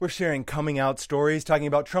We're sharing coming out stories, talking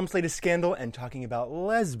about Trump's latest scandal, and talking about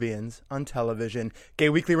lesbians on television. Gay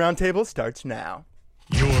Weekly Roundtable starts now.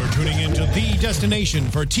 You're tuning into the destination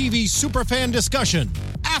for TV superfan discussion,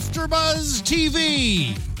 AfterBuzz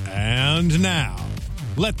TV. And now,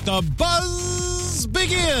 let the buzz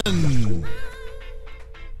begin.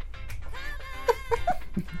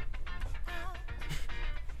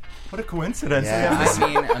 What a coincidence. Yeah, We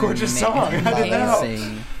have this gorgeous song. I didn't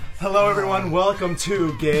know. Hello, everyone. Welcome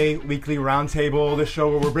to Gay Weekly Roundtable, the show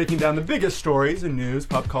where we're breaking down the biggest stories in news,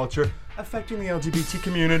 pop culture, affecting the LGBT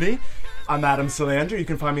community. I'm Adam Salandra. You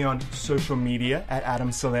can find me on social media at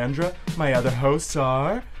Adam Salandra. My other hosts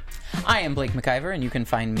are... I am Blake McIver, and you can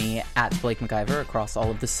find me at Blake McIver across all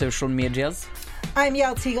of the social medias. I'm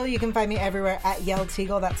Yael Teagle. You can find me everywhere at Yael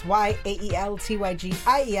Teagle. That's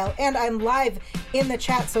YAELTYGIEL. And I'm live in the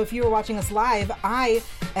chat, so if you are watching us live, I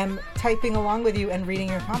am typing along with you and reading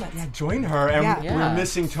your comments. Yeah, join her. And we're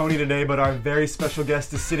missing Tony today, but our very special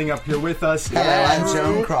guest is sitting up here with us. Hello, I'm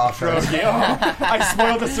Joan Crawford. I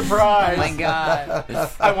spoiled the surprise. Oh my God.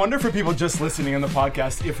 I wonder for people just listening on the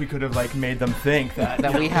podcast if we could have made them think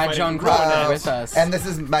that we had Joan Crawford with us. And this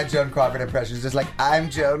is my Joan Crawford impression. It's just like, I'm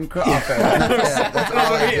Joan Crawford. That's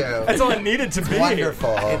all I do. That's all it needed to be.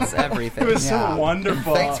 Wonderful. It's everything. It was so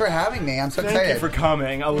wonderful. Thanks for having me. I'm so Thank excited. you for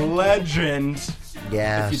coming. A legend.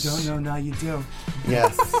 Yes. If you don't know, now you do.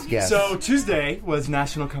 Yes. So Tuesday was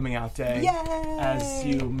National Coming Out Day. Yay! As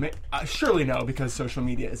you surely know, because social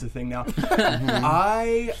media is a thing now.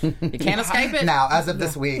 You can't escape it. Now, as of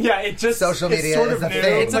this week, social media sort is of a new.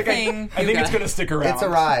 thing. It's a thing. I think it's going to stick around. It's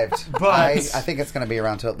arrived. But I think it's going to be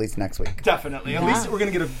around till at least next week. Definitely. At least we're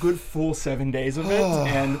going to get a good full 7 days of it.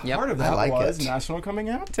 And part of that was National Coming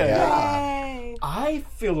Out Day. Yay! I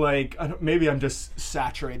feel like, maybe I'm just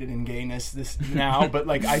saturated in gayness now, but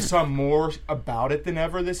I saw more about it than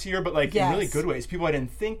ever this year, but in really good ways. People I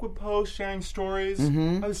didn't think would post, sharing stories.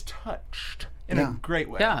 I was touched in a great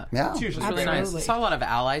way. Yeah. It's usually It's really nice. Absolutely. I saw a lot of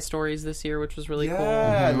ally stories this year, which was really cool.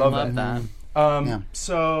 I love that.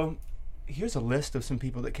 So here's a list of some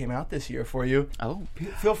people that came out this year for you. Oh.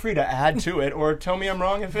 Feel free to add to it or tell me I'm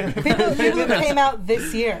wrong if People who came out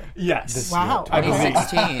this year. Yes. Wow. I believe.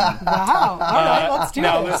 2016. Wow. All right, let's do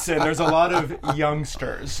Now this. listen, there's a lot of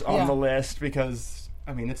youngsters on Yeah. the list because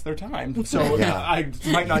it's their time. So I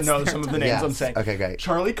might not know some of the names Yes. I'm saying. Okay, great.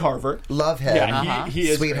 Charlie Carver. Love him. Yeah, he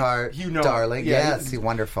is Sweetheart, great. darling. Yes, he's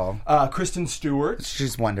wonderful. Kristen Stewart.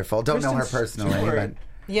 She's wonderful. Don't know her Kristen personally, Stewart. but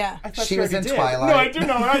Yeah. I thought she you was in already did. Twilight. No, I do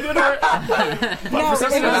know her. I did her. No,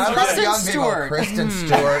 Kristen young Stewart. people. Kristen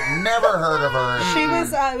Stewart. Never heard of her. She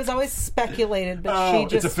was, it was always speculated, but she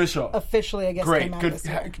it's just official. officially, I guess, Great. came out Good. this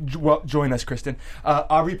year. Well, join us, Kristen.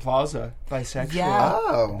 Aubrey Plaza, bisexual. Yeah.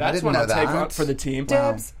 Oh, I That's didn't one know I'll take that. on for the team.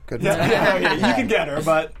 Dibs. Good. Yeah, you can get her,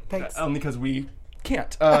 but Thanks. only because we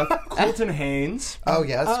can't. Colton Haynes. Oh,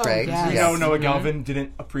 yes, great. yes. Yes. Noah Galvin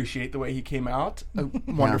didn't appreciate the way he came out. A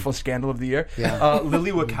wonderful scandal of the year. Yeah.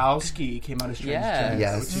 Lily Wachowski came out as transgender,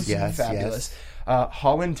 Yes. which is Yes, fabulous.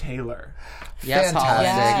 Holland Taylor. Yes, Fantastic.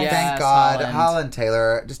 Holland. Yes, Thank God. Holland. Holland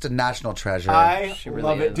Taylor, just a national treasure. I She really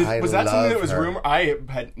love it. is. Was I that something love that was her. rumored? I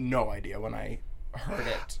had no idea when I heard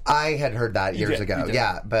it. I had heard that years did, ago. you did.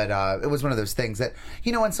 Yeah, but it was one of those things that,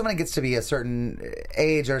 when someone gets to be a certain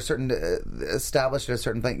age or a certain established at a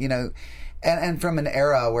certain thing, and from an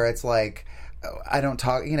era where it's like, I don't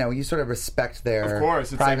talk, you sort of respect their Of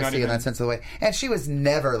course, it's privacy not in even- that sense of the way. And she was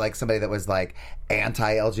never somebody that was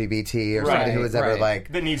anti-LGBT or somebody who was ever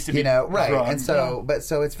right. That needs to be right. drugged. And so, but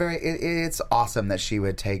so it's it's awesome that she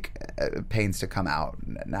would take pains to come out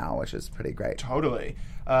now, which is pretty great. Totally.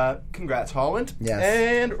 Congrats, Holland. Yes.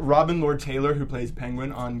 And Robin Lord Taylor, who plays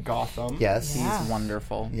Penguin on Gotham. Yes. He's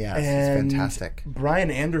wonderful. Yes, And it's fantastic. Brian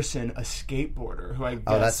Anderson, a skateboarder, who I guess...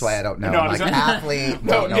 Oh, that's why I don't know. No, I'm it's like, not- athlete,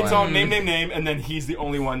 No, don't know it's him. all name, and then he's the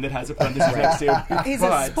only one that has a parenthesis next to. He's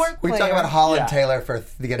But- a sport We player. talk about Holland Yeah. Taylor for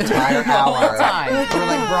the entire hour. time. We're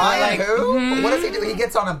like, Brian, Like, who? What does he do? He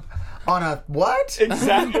gets on a what?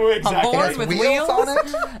 Exactly. board It has with wheels wheels? on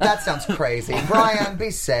it? That sounds crazy. Brian, be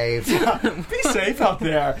safe. Be safe out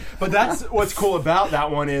there. But that's what's cool about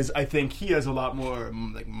that one is I think he has a lot more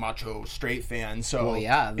macho straight fans. So Well,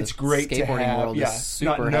 yeah, the it's great to skateboarding have. world is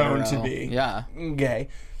super not known hetero. to be Yeah. gay.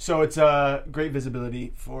 So it's great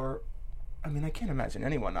visibility for. I mean, I can't imagine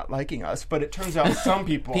anyone not liking us, but it turns out some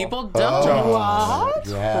people People don't. What?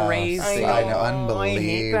 Yes, Crazy. I know,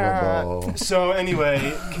 unbelievable. So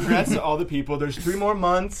anyway, congrats to all the people. There's 3 more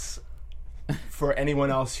months for anyone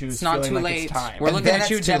else who's It's not feeling too like late. it's time. We're looking then at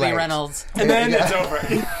you, it's too Debbie late. Reynolds. And then it's over.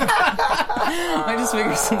 I just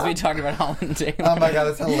figured since we talked about Holland Taylor, Oh my god,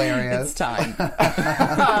 that's hilarious. it's time.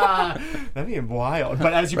 That'd be wild.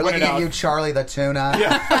 But as you We're pointed looking out, at you, Charlie the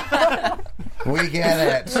tuna. We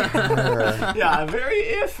get it. yeah, very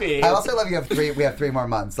iffy. I also love we have 3 more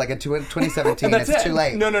months. Like in 2017, That's it's it. too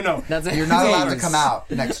late. No. That's it. You're not allowed to Please. come out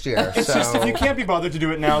next year. It's so just if you can't be bothered to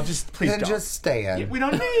do it now, just please then don't. just stay in. We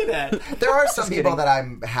don't need it. There are some people kidding. that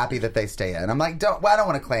I'm happy that they stay in. I'm like, I don't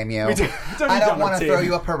want to claim you. We don't I need don't Donald want to T. throw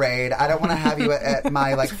you a parade. I don't want to have you at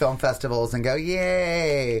my like film festivals and go,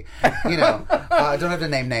 yay. You know, I don't have to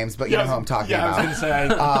name names, but you know who I'm talking I about. was going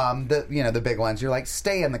to say. The big ones. You're like,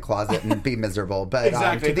 stay in the closet and be miserable. But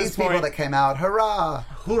Exactly. to At this these people point- that came out, hurrah!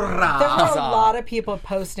 There were Huzzah. a lot of people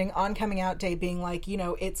posting on coming out day being like,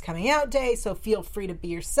 it's coming out day, so feel free to be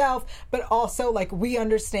yourself. But also, like, we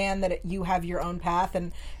understand that you have your own path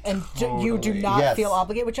and you do not Yes. feel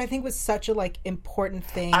obligated, which I think was such a, like, important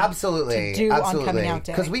thing Absolutely, to do absolutely. on coming out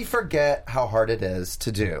day. Because we forget how hard it is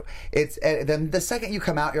to do. It's then the second you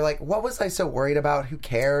come out, you're like, "What was I so worried about? Who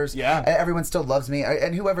cares? Yeah. Everyone still loves me,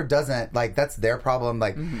 and whoever doesn't, like, that's their problem.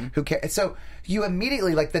 Like, who cares?" So you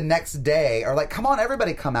immediately, like, the next day, are like, "Come on,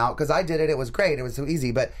 everybody, come out!" Because I did it. It was great. It was so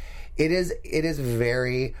easy, but it is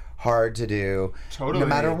very hard to do, Totally. no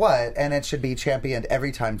matter what, and it should be championed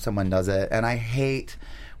every time someone does it. And I hate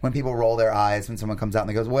when people roll their eyes when someone comes out and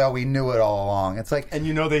they goes, "Well, we knew it all along." It's like, And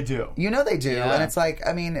they do. they do, Yeah. and it's like,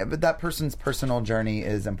 I mean, but that person's personal journey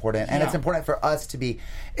is important, and it's important for us to be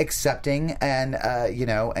accepting and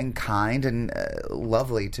and kind and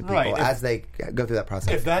lovely to people Right. as they go through that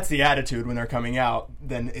process. If that's the attitude when they're coming out,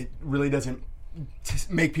 then it really doesn't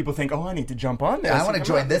make people think, "Oh, I need to jump on this." I want to Come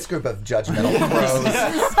join on. this group of judgmental pros.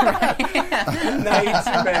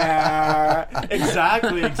 Nightmare.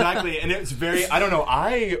 Exactly. And it's very, I don't know,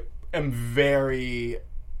 I am very,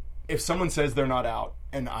 if someone says they're not out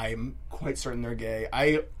and I'm quite certain they're gay,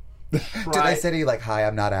 I Did they say to you like, "Hi,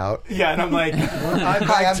 I'm not out"? Yeah, and I'm like,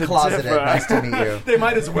 Hi, I'm closeted. Nice to meet you. They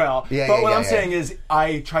might as well. Yeah, but yeah, what yeah, I'm yeah. saying is,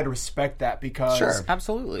 I try to respect that because Sure.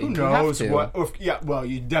 Absolutely. who You have knows to. what? Or well,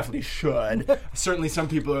 you definitely should. Certainly, some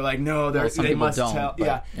people are like, no, some they people must don't, tell.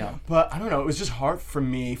 but, Yeah, but I don't know. It was just hard for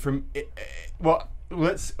me.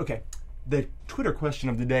 The Twitter question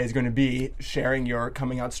of the day is going to be sharing your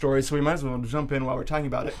coming out stories, so we might as well jump in while we're talking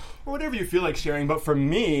about it, or whatever you feel like sharing. But for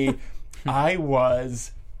me,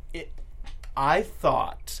 I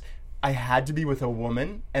thought I had to be with a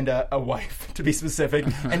woman and a wife, to be specific,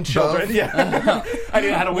 and children. Both? Yeah, I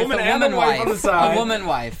had a With woman a and woman a wife on the side. A woman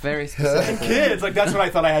wife, very specific. Kids, like that's what I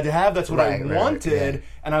thought I had to have. That's what Right, I right, wanted, yeah.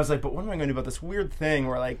 and I was like, but what am I going to do about this weird thing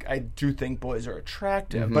where like I do think boys are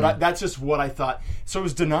attractive, Mm-hmm. but that's just what I thought. So it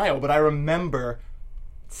was denial. But I remember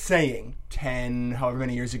saying 10, however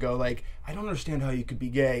many years ago, like I don't understand how you could be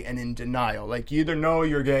gay and in denial. Like you either know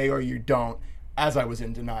you're gay or you don't. As I was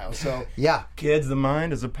in denial. So Yeah. kids, the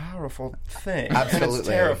mind is a powerful thing. And Absolutely. it's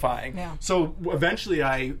terrifying. Yeah. So eventually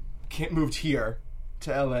I moved here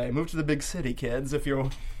to LA, moved to the big city, kids, if you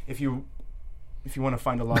want to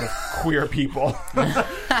find a lot of queer people. We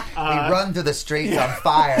run through the streets on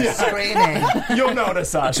fire, screaming, You'll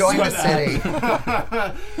notice us. "Join the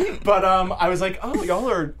But, city!" But I was like, oh, y'all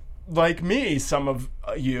are like me, some of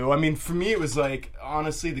you. I mean, for me, it was like,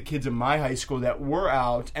 honestly, the kids in my high school that were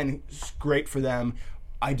out, and it's great for them,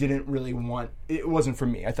 I didn't really want, it wasn't for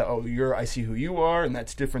me. I thought, oh, I see who you are, and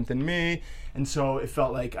that's different than me. And so it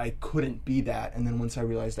felt like I couldn't be that. And then once I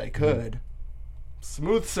realized I could,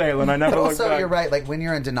 smooth sailing, I never But looked also, back. you're right. Like when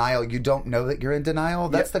you're in denial, you don't know that you're in denial.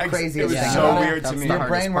 That's the It craziest was thing. so about it. weird to That's me. the Your hardest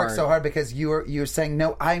brain works part. so hard because you're saying,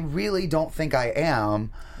 "No, I really don't think I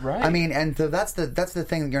am." Right. I mean, and so that's the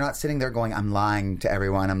thing. You're not sitting there going, "I'm lying to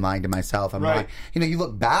everyone. I'm lying to myself. I'm Right. lying." You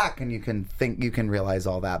look back and you can realize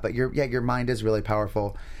all that. But your mind is really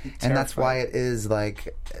powerful, and that's why it is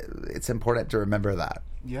like it's important to remember that.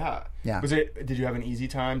 Yeah. Yeah. Did you have an easy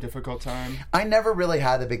time, difficult time? I never really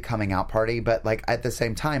had the big coming out party, but like at the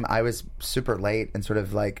same time, I was super late and sort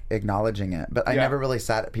of like acknowledging it. But I Yeah. never really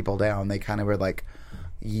sat people down. They kind of were like,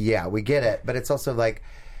 "Yeah, we get it." But it's also like,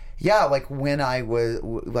 yeah, like when I was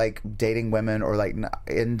like dating women or like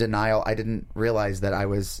in denial, I didn't realize that I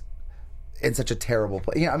was in such a terrible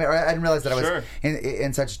place. I didn't realize that I Sure. was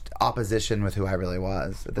in such opposition with who I really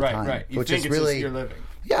was at the time. Right. You which think is it's really just you're living.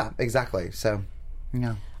 yeah, exactly. So,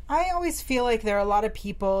 yeah. I always feel like there are a lot of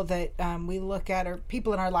people that we look at, or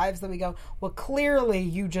people in our lives that we go, well, clearly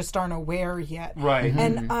you just aren't aware yet. Right.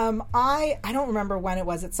 And I don't remember when it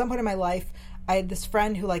was. At some point in my life, I had this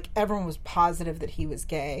friend who, like, everyone was positive that he was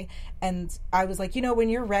gay. And I was like, when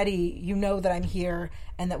you're ready, you know that I'm here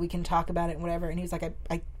and that we can talk about it and whatever. And he was like,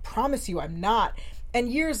 I promise you I'm not. And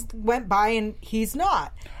years went by and he's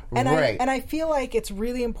not. And I feel like it's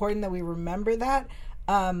really important that we remember that.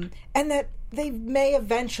 And that they may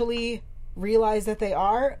eventually realize that they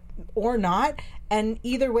are or not. And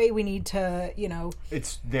either way, we need to,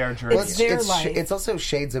 it's their journey. It's their life. It's also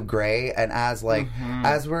shades of gray, and as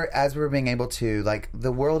we're being able to, like,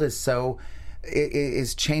 the world is so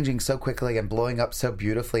is changing so quickly and blowing up so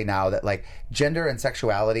beautifully now that, like, gender and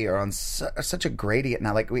sexuality are on such a gradient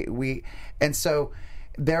now. Like we and so.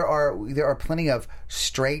 There are plenty of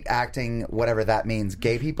straight acting, whatever that means,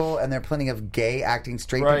 gay people, and there are plenty of gay acting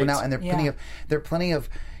straight people now, and there are plenty of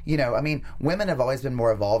I mean, women have always been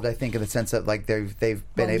more evolved, I think, in the sense that, like, they've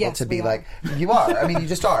been able to be like, you are. I mean, you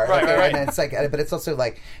just are. Right. And it's like, but it's also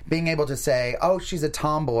like being able to say, oh, she's a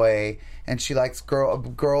tomboy and she likes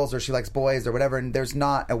girls or she likes boys or whatever, and there's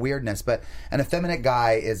not a weirdness. But an effeminate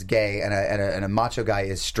guy is gay and a macho guy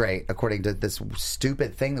is straight, according to this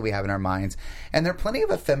stupid thing that we have in our minds. And there are plenty of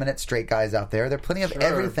effeminate straight guys out there. There are plenty of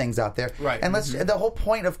everythings out there. Right. And the whole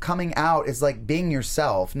point of coming out is, like, being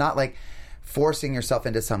yourself, not like forcing yourself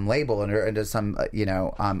into some label or into some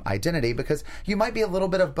identity, because you might be a little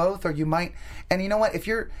bit of both, or you might. And you know what? If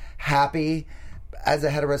you're happy as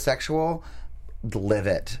a heterosexual, live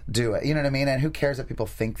it, do it. You know what I mean? And who cares if people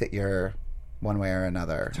think that you're one way or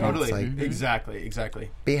another? Totally. Like,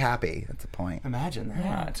 exactly. Be happy. That's the point. Imagine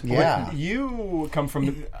that. Yeah. Well, you come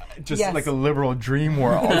from just like a liberal dream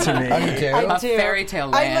world to me. Oh, you do? I do. A fairy tale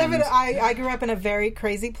land. I grew up in a very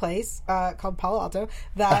crazy place called Palo Alto.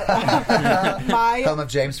 That Home of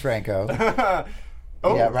James Franco.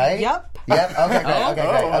 Oh. Yeah, right? Yep.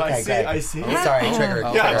 Okay, great. I see. Sorry, triggered.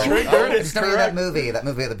 Yeah, triggered. It's correct. That movie,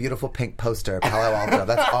 the beautiful pink poster, Palo Alto.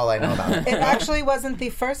 That's all I know about it. It actually wasn't the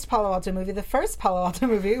first Palo Alto movie. The first Palo Alto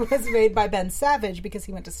movie was made by Ben Savage because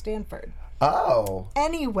he went to Stanford. Oh.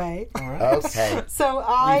 Anyway. All right. Okay. So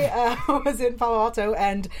I was in Palo Alto,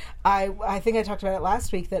 and I think I talked about it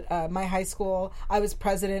last week that my high school, I was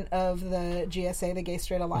president of the GSA, the Gay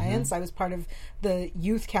Straight Alliance. Mm-hmm. I was part of the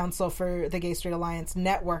youth council for the Gay Straight Alliance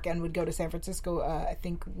network and would go to San Francisco, I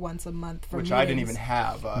think, once a month for Which meetings. I didn't even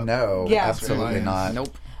have. No, absolutely not.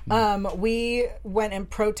 Nope. We went and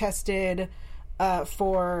protested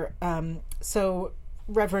for, so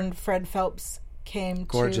Reverend Fred Phelps came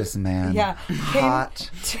gorgeous to... man. Yeah. Hot.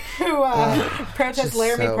 To protest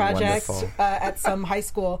Laramie so Project wonderful. At some high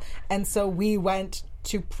school. And so we went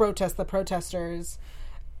to protest the protesters.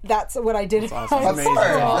 That's what I did. That's awesome. Of Amazing.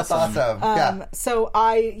 course. That's awesome. Yeah. So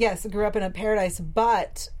I, grew up in a paradise,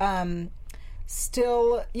 but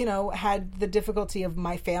still, had the difficulty of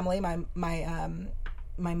my family. My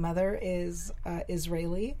mother is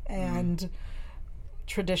Israeli and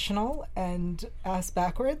traditional and ass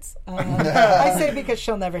backwards. I say because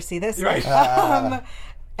she'll never see this. Right.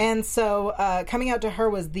 And so coming out to her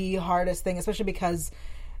was the hardest thing, especially because,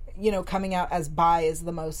 coming out as bi is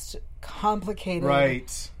the most complicated.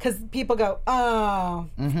 Right. Because people go, oh,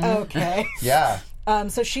 okay. Yeah.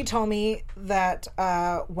 So she told me that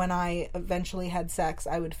when I eventually had sex,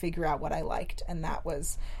 I would figure out what I liked. And that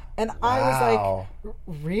was... And I was like,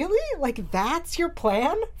 really? Like, that's your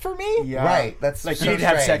plan for me? Yeah. Right. That's like, so you need to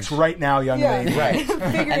have strange. sex right now, young lady. Right.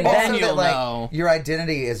 And then you'll know. Your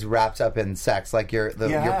identity is wrapped up in sex, like your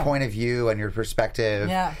point of view and your perspective.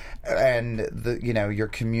 Yeah. And your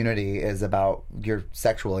community is about your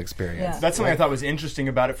sexual experience. Yeah. That's something I thought was interesting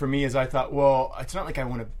about it for me is I thought, well, it's not like I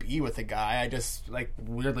want to be with a guy. I just, like,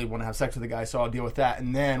 weirdly want to have sex with a guy, so I'll deal with that.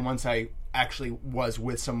 And then once I actually was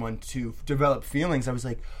with someone to develop feelings, I was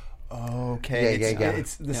like, okay,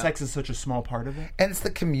 it's the sex is such a small part of it, and it's the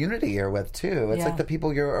community you're with too. It's like the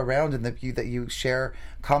people you're around and that you share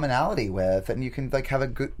commonality with, and you can like have a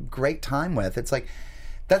great time with. It's like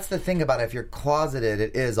that's the thing about it. If you're closeted,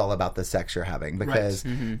 it is all about the sex you're having because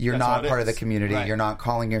you're That's not all part of the is. community. Right. You're not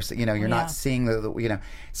calling your, you're not seeing the.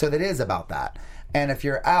 So that is about that. And if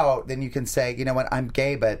you're out, then you can say, you know what, I'm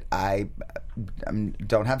gay, but I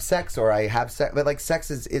don't have sex, or I have sex. But like, sex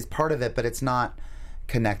is part of it, but it's not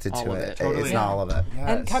connected All to of it. it. Totally. It's not all of it. Yes.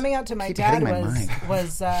 And coming out to my Keep dad hitting my was mic.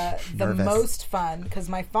 was the Nervous. most fun because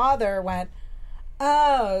my father went,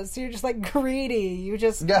 oh, so you're just like greedy. You're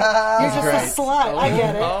just Great. a slut. I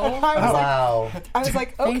get it. Oh. And I was like, Wow. I was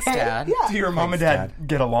like, okay, Thanks, Dad. yeah, Do your mom and dad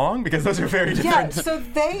get along? Because those are very yeah. different. So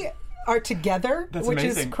they are together, That's which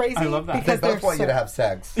amazing. is crazy. I love that. They because both they're want you to have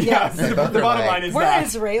sex. Yes. the both are bottom like- line is We're that.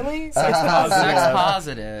 Israeli, Sex positive. Sex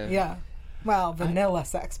positive. yeah. Well, vanilla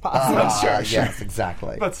sex positive. Sure. Yes,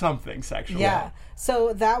 exactly. But something sexual. Yeah.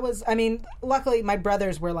 So that was, I mean, luckily my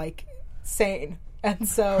brothers were like sane. And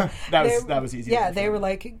so that was easy. Yeah, they were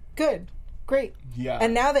like, good, great. Yeah.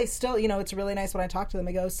 And now they still, it's really nice when I talk to them.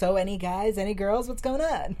 I go, so any guys, any girls, what's going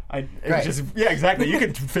on? Exactly. You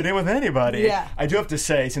can fit in with anybody. Yeah. I do have to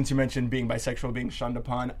say, since you mentioned being bisexual, being shunned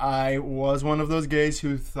upon, I was one of those gays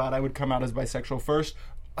who thought I would come out as bisexual first.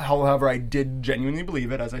 However, I did genuinely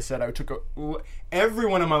believe it. As I said,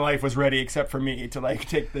 everyone in my life was ready except for me to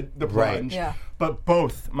take the plunge. Right. Yeah. But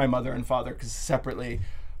both my mother and father, because separately,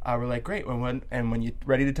 were like, great. When you're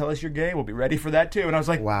ready to tell us you're gay, we'll be ready for that too. And I was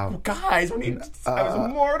like, wow, guys, I was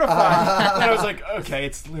mortified. And I was like, okay,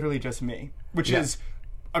 it's literally just me, which is,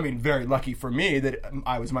 very lucky for me that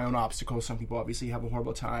I was my own obstacle. Some people obviously have a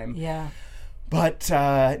horrible time. Yeah. But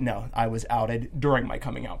no, I was outed during my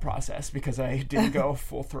coming out process because I didn't go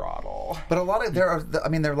full throttle. But there are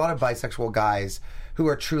a lot of bisexual guys who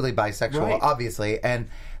are truly bisexual, Right. obviously, and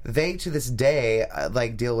they to this day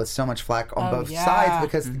deal with so much flack on both sides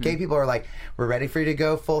because gay people are like, we're ready for you to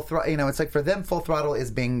go full throttle. It's like for them, full throttle is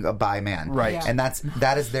being a bi man, right? Yeah. And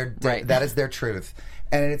that is their that is their truth.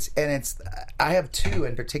 And it's I have two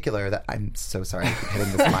in particular that I'm so sorry I keep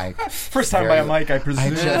hitting this mic. First time by a mic, I presume. I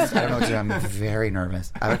don't know what to do. I'm very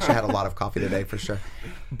nervous. I've actually had a lot of coffee today for sure.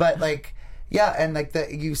 But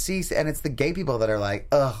you see, and it's the gay people that are like,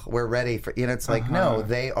 ugh, we're ready for, it's like, no,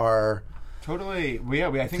 they are. Totally.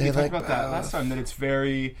 I think we talked about that last time, that it's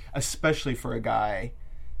very, especially for a guy,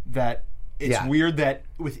 that it's weird that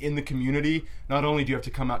within the community, not only do you have to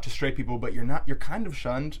come out to straight people, but you're kind of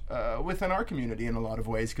shunned within our community in a lot of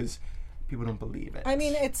ways because people don't believe it.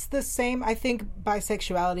 It's the same. I think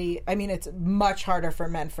bisexuality, it's much harder for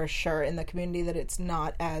men for sure in the community, that it's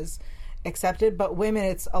not as accepted, but women,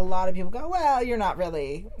 it's a lot of people go, well, you're not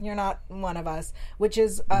one of us, which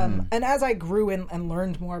is and as I grew and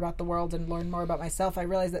learned more about the world and learned more about myself, I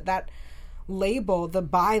realized that label, the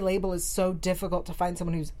bi label, is so difficult to find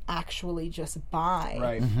someone who's actually just bi,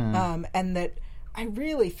 right? And that I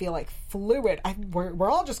really feel like fluid.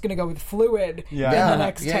 We're all just going to go with fluid in the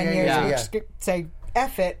next 10 years. We're just going to say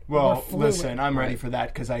F it. Well, listen, I'm ready for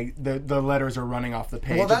that because the letters are running off the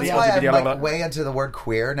page. Well, that's why I'm way into the word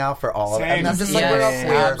queer now for all of it. And I'm just like, we're all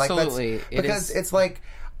queer. Absolutely. Because it's like,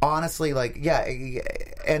 honestly,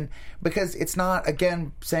 and because it's not,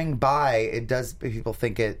 again, saying bi, it does, people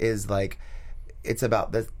think it is like, it's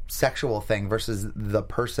about the sexual thing versus the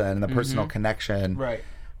person, the personal connection. Right.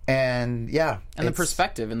 And the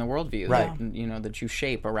perspective and the worldview right. that you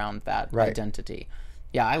shape around that right. identity.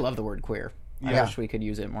 Yeah, I love the word queer. I wish we could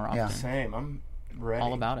use it more often. Yeah. Same. I'm ready.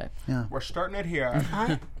 All about it. Yeah. We're starting it here.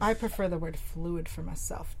 I prefer the word fluid for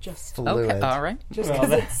myself. Just fluid. Okay, all right. Just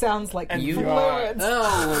because it sounds like fluids.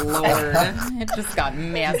 Oh, Lord. It just got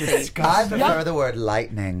messy. I prefer the word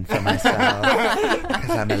lightning for myself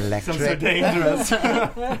because I'm electric. Sounds so dangerous.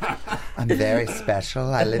 I'm very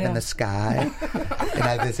special. I live in the sky and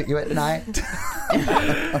I visit you at night.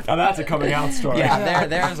 Now that's a coming out story. Yeah,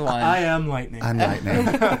 there's one. I am lightning. I'm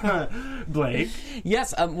lightning. Blake?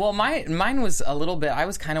 Yes. Well, mine was a little bit, I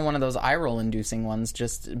was kind of one of those eye roll inducing ones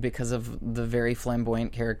just because of the very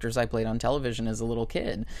flamboyant characters I played on television as a little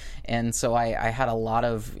kid. And so I had a lot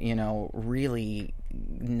of, really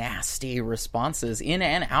nasty responses in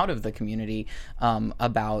and out of the community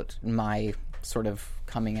about my sort of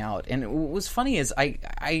coming out. And what was funny is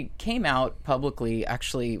I came out publicly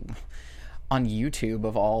actually on YouTube,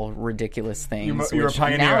 of all ridiculous things. You're a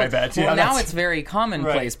pioneer, I bet. Well, now it's very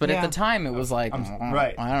commonplace, but at the time it was like,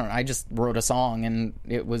 right. I don't know, I just wrote a song, and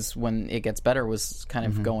it was when It Gets Better was kind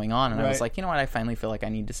of going on, and I was like, you know what, I finally feel like I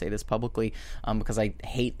need to say this publicly, because I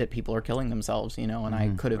hate that people are killing themselves, and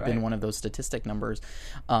I could have been one of those statistic numbers.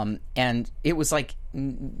 And it was like,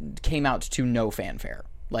 came out to no fanfare.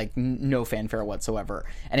 Like, no fanfare whatsoever.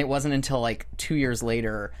 And it wasn't until, like, 2 years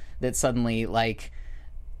later that suddenly, like,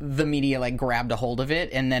 the media grabbed a hold of it,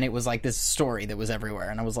 and then it was like this story that was everywhere,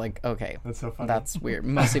 and I was like, okay, that's so funny. That's weird.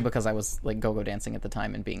 Mostly because I was like go-go dancing at the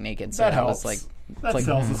time and being naked, so that helps. Was like that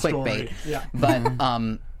sells the clickbait. Story.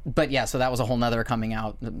 Yeah. But yeah, so that was a whole nother coming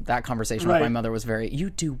out. That conversation with my mother was very, you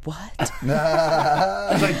do what? I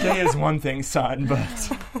was like, gay is one thing, son,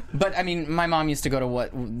 but I mean, my mom used to go to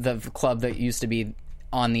the club that used to be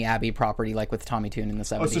on the Abbey property, like with Tommy Tune in the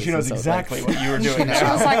 70s. Oh, so she knows exactly what you were doing. She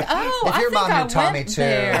was like, if your mom knew Tommy Tune,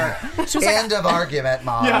 end of argument,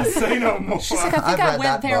 Mom. Yeah, say no more. She's like, I think I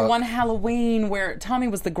went there one Halloween where Tommy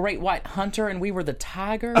was the great white hunter and we were the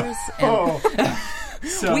tigers.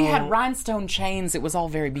 We had rhinestone chains. It was all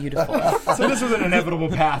very beautiful. So this was an inevitable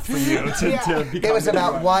path for you to become. It was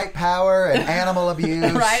about white power and animal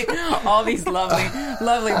abuse. Right? All these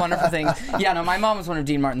lovely, wonderful things. Yeah, no, my mom was one of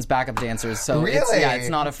Dean Martin's backup dancers, so Really? it's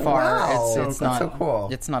not a far, Wow. it's That's not so cool.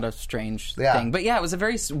 It's not a strange Yeah. thing. But yeah, it was a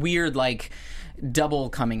very weird, like, double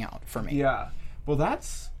coming out for me. Yeah. Well,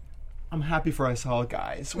 I'm happy for us all,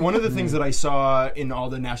 guys. One of the things that I saw in all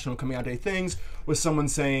the National Coming Out Day things was someone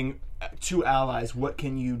saying to allies, what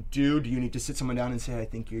can you do? Do you need to sit someone down and say, I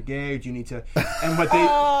think you're gay? Or do you need to... And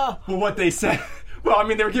what they said... Well, I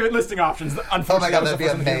mean, they were giving listing options. Oh my God, that'd be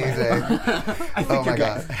amazing. Oh my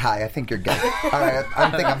God. Hi, I think you're gay. All right,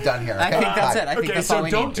 I think I'm done here. Okay? I think that's it. I think Okay, that's so all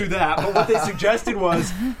we don't need. do that. But what they suggested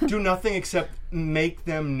was do nothing except make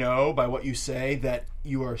them know by what you say that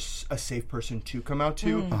you are a safe person to come out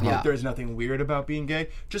to. Yeah. There's nothing weird about being gay.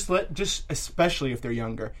 Just especially if they're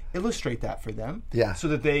younger, illustrate that for them. Yeah. So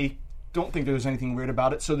that they don't think there's anything weird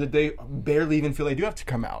about it, so that they barely even feel they do have to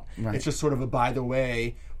come out. Right. It's just sort of a by the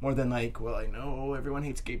way, more than like, well, I know everyone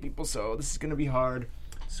hates gay people, so this is going to be hard.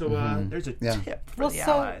 So there's a tip for the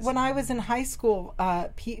allies. When I was in high school,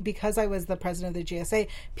 because I was the president of the GSA,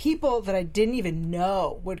 people that I didn't even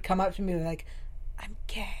know would come up to me and be like, I'm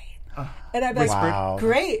gay. And I'd be Wow. like,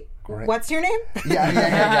 great. What's your name? Yeah.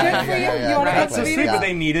 Good for you. You want to That's come so to sweet, me? but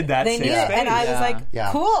they needed that They safe need it. space. And I was like,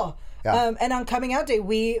 Yeah. cool. Yeah. And on coming out day,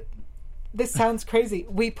 this sounds crazy.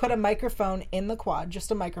 We put a microphone in the quad,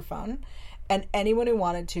 just a microphone, and anyone who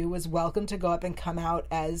wanted to was welcome to go up and come out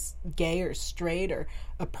as gay or straight or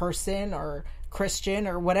a person or Christian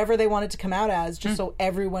or whatever they wanted to come out as, just so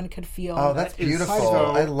everyone could feel. Oh, that's That is beautiful. so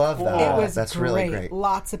I love that. cool. It was That's great. really great.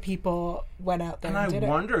 Lots of people went out there And and I did it.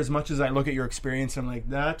 wonder, as much as I look at your experience, I'm like,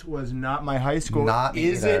 that was not my high school. Not me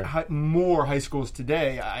is either. it more high schools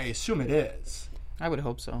today? I assume it is. I would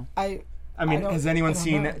hope so. I mean, has anyone don't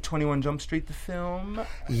seen know. 21 Jump Street, the film?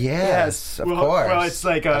 Yes, of well, course. Well, it's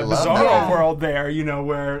like I a love bizarro that. world there,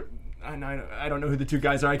 where I don't know who the two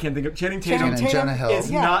guys are. I can't think of Channing Tatum. And Jonah Hill. Is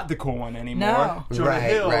not the cool one anymore. No. Jonah Right,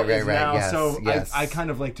 Hill right, is now. yes, so yes. I kind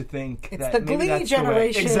of like to think It's that the maybe Glee that's the way.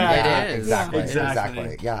 generation. Exactly. It is. Exactly. Exactly.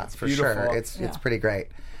 Exactly. Yeah, for Beautiful. sure. It's pretty great.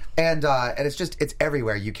 And it's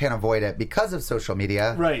everywhere. You can't avoid it because of social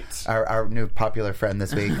media. Right. Our new popular friend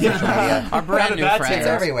this week, social media. Our brand new That's friend. It's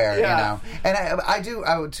everywhere, Yeah. you know. And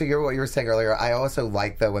what you were saying earlier, I also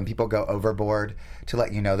like, though, when people go overboard to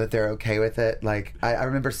let you know that they're okay with it. Like, I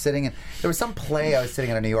remember there was some play I was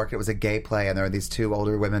sitting in in New York. It was a gay play, and there were these two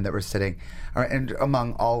older women that were sitting and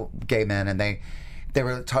among all gay men, and they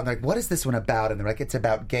were talking like, what is this one about? And they're like, it's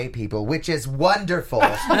about gay people, which is wonderful.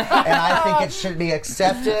 And I think it should be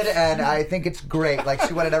accepted, and I think it's great. Like,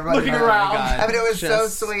 she wanted everyone Looking to know. around. I mean, it was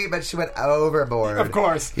Just- so sweet, but she went overboard. Of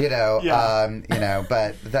course. Yeah.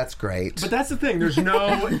 But that's great. But that's the thing. There's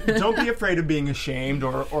don't be afraid of being ashamed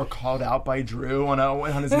or called out by Drew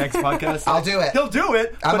on his next podcast. I'll do it. He'll do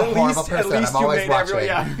it. I'm but a at horrible least, person. At least I'm you always made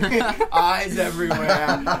everyone, watching. yeah. Eyes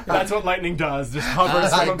everywhere. That's what lightning does. Just hovers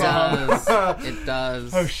from It above. does. It does.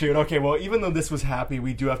 Oh shoot. Okay. Well, even though this was happy,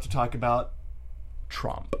 we do have to talk about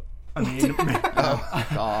Trump. I mean,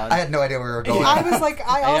 God. I had no idea where we were going. I was like,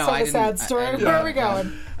 I also I have a sad didn't- story. I- Where are we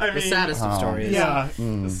going? I The mean, saddest of stories. Yeah.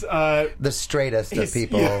 The straightest of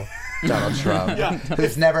people, yeah. Donald Trump, Yeah.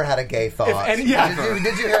 who's never had a gay thought. Did Did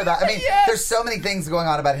you hear that? I mean, there's so many things going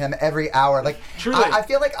on about him every hour. Like, Truly. I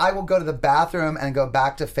feel like I will go to the bathroom and go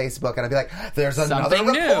back to Facebook, and I'll be like, "There's another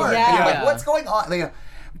Something new. report." Yeah. And you're like, Yeah. what's going on? You know,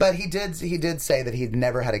 but he did say that he'd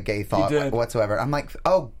never had a gay thought did. whatsoever. I'm like,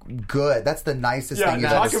 oh, good. That's the nicest Yeah, thing you've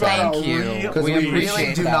talk ever about said. Thank you. Because We we really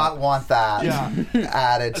appreciate do that. not want that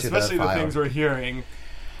added to especially the the file. things we're hearing.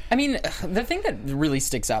 I mean, the thing that really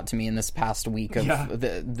sticks out to me in this past week of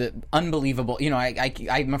the unbelievable,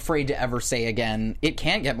 I'm afraid to ever say again, it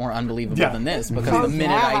can't get more unbelievable Yeah. than this, because Oh, the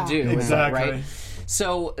minute yeah. I do, Exactly. right?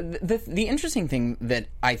 So the interesting thing that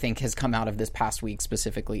I think has come out of this past week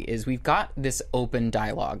specifically is we've got this open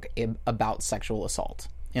dialogue about sexual assault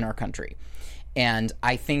in our country. And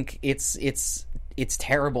I think it's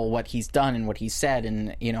terrible what he's done and what he said,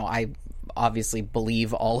 and I obviously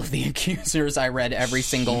believe all of the accusers. I read every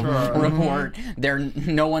single report.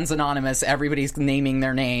 No one's anonymous. Everybody's naming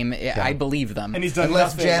their name. I believe them. And he's done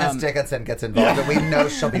Unless nothing. Janice Dickinson gets involved, and we know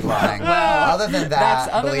she'll be lying. Other than that,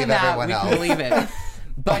 Other believe than that, everyone we else. can believe it.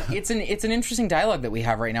 But it's an interesting dialogue that we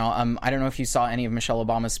have right now. I don't know if you saw any of Michelle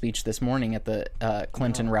Obama's speech this morning at the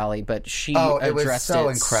Clinton rally, but she it was addressed so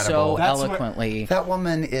it incredible. so That's what- eloquently. That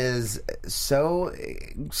woman is so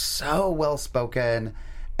well spoken,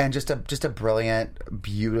 and just a brilliant,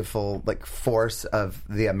 beautiful like force of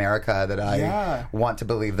the America that I want to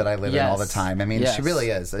believe that I live in all the time. I mean, she really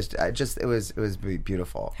is. It was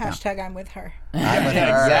beautiful. Hashtag I'm with her. I'm with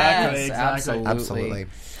her. Exactly. Absolutely.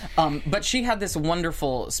 But she had this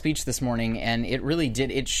wonderful speech this morning, and it really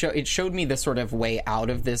did. It showed me the sort of way out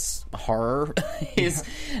of this horror is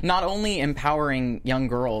not only empowering young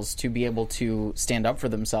girls to be able to stand up for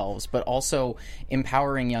themselves, but also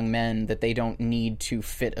empowering young men that they don't need to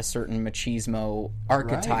fit a certain machismo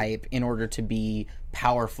archetype in order to be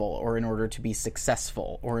powerful or in order to be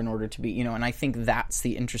successful or in order to be, and I think that's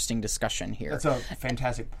the interesting discussion here. That's a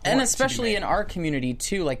fantastic point. And especially in our community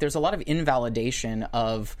too, like there's a lot of invalidation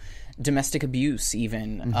of domestic abuse,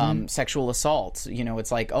 even sexual assault.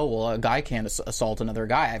 It's like, oh well, a guy can't assault another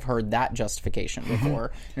guy. I've heard that justification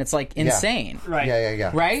before, and it's like insane. Right?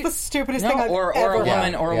 Yeah. Right? It's the stupidest thing I've or ever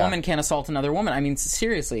a woman can't assault another woman. I mean,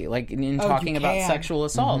 seriously, like in talking about sexual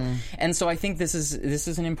assault. And so I think this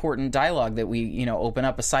is an important dialogue that we open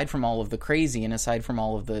up, aside from all of the crazy and aside from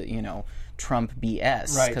all of the Trump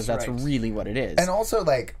BS, because that's really what it is. And also,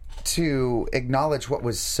 like, to acknowledge what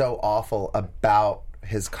was so awful about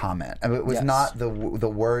his comment. I mean, it was not the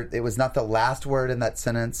word. It was not the last word in that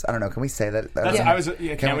sentence. I don't know. Can we say that?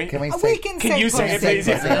 Can we? Can we say? We can you say it, please?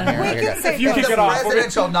 We can say if you kick the it off,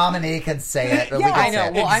 presidential nominee can say it. I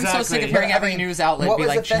know. Well, I'm so sick of hearing every news outlet be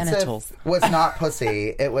like genitals. Was not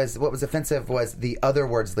pussy. It was what was offensive was the other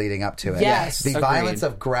words leading up to it. Yes, the violence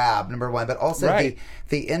of grab, number one, but also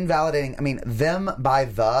the invalidating. I mean, them by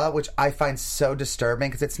the, which I find so disturbing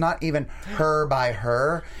because it's not even her by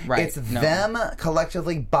her. Right. It's them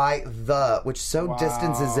collectively by the, which so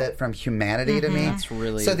distances it from humanity to me. That's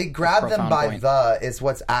really so the grab them by point. The is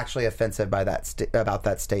what's actually offensive by that about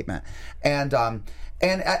that statement, and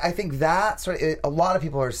I think that a lot of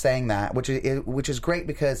people are saying that, which is great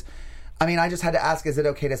because. I mean, I just had to ask, is it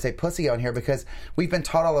okay to say pussy on here? Because we've been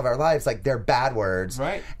taught all of our lives, like, they're bad words.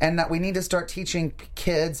 Right. And that we need to start teaching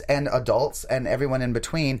kids and adults and everyone in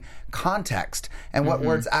between context and what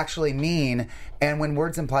words actually mean. And when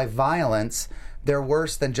words imply violence, they're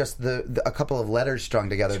worse than just a couple of letters strung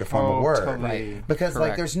together to form a word. Right. Because,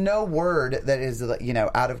 like, there's no word that is,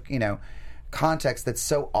 out of, context that's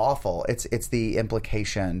so awful. It's the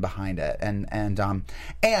implication behind it, and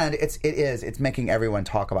it's making everyone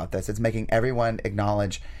talk about this. It's making everyone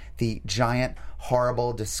acknowledge the giant,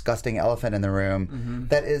 horrible, disgusting elephant in the room.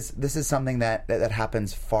 This is something that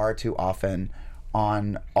happens far too often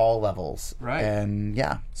on all levels. Right.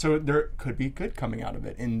 And so there could be good coming out of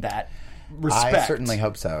it in that respect. I certainly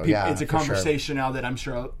hope so. Yeah, it's a conversation now that I'm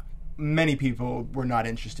sure many people were not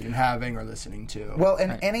interested in having or listening to. Well,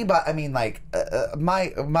 and anybody, I mean, like,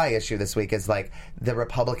 my issue this week is, like, the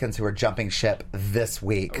Republicans who are jumping ship this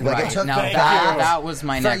week. Like, it took now that was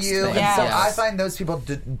my next thing. And so I find those people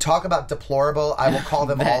talk about deplorable. I will call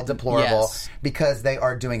them all deplorable because they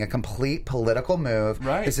are doing a complete political move.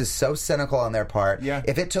 Right. This is so cynical on their part. Yeah.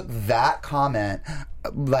 If it took that comment,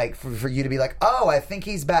 like, for you to be like, oh, I think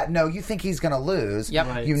he's bad. No, you think he's going to lose. Yep.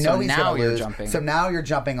 Right. You know he's going to lose. Jumping. So now you're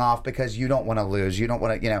jumping off because you don't want to lose. You don't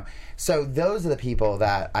want to, So those are the people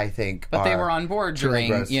that I think But they were on board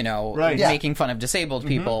during, making fun of disabled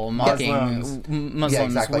people, mocking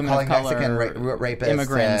Muslims, women calling of color, Mexican rapists,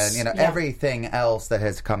 immigrants, and, everything else that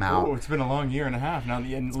has come out. Oh, it's been a long year and a half now.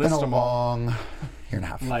 It's been a long year and a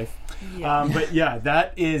half. Life. Yeah. But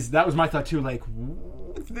that was my thought too, like,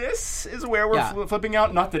 this is where we're flipping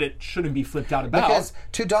out. Not that it shouldn't be flipped out about. Because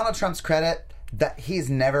to Donald Trump's credit, that he's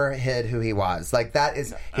never hid who he was. Like, that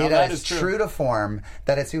is true to form.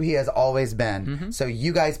 That is who he has always been. So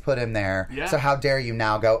you guys put him there. Yeah. So how dare you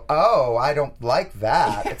now go, oh, I don't like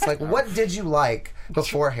that. It's like, what did you like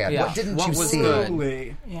beforehand? What didn't you see?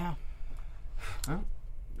 Good? Yeah. Well,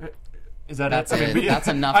 is that that's it? That's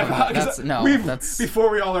enough of it. That's before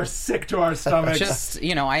we all are sick to our stomachs. Just,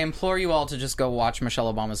 I implore you all to just go watch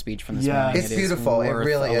Michelle Obama's speech from this morning. It's beautiful. It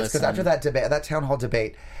really is. Because after that debate, that town hall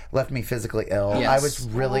debate left me physically ill. Yes. I was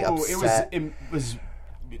really upset. It was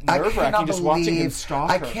nerve-wracking just watching him stalk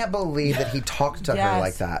her. I can't believe that he talked to her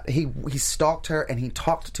like that. He stalked her and he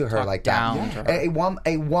talked to her like that.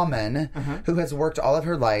 A woman who has worked all of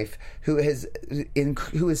her life, who is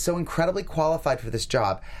so incredibly qualified for this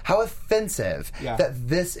job. How offensive that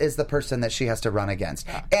this is the person that she has to run against,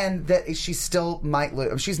 and that she still might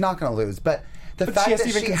lose. She's not going to lose, but. The fact that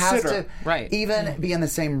she has to even be in the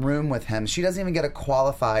same room with him, she doesn't even get a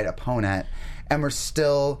qualified opponent, and we're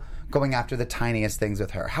still going after the tiniest things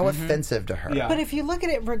with her. How offensive to her. Yeah. But if you look at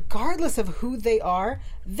it, regardless of who they are,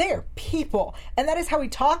 they're people. And that is how he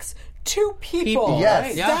talks to people.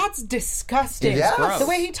 Yes. Yeah. That's disgusting. Yes. The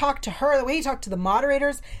way he talked to her, the way he talked to the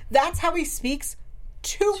moderators, that's how he speaks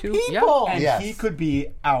two people. Yeah. And Yes. he could be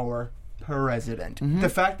our president. The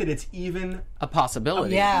fact that it's even A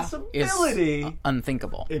possibility. Yeah. possibility Is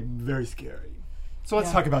unthinkable. is very scary. So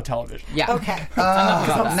let's talk about television. Yeah. Okay.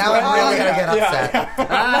 Now I'm really going to get upset.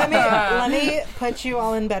 let me put you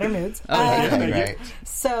all in better moods. Okay, great.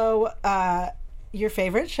 So, your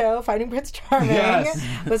favorite show, Finding Prince Charming, Yes.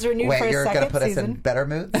 was renewed Wait, for a you're going to second put us in season. better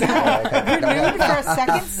moods? Renewed for a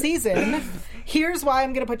second season. Here's why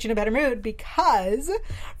I'm going to put you in a better mood, because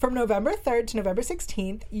from November 3rd to November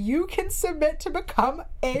 16th, you can submit to become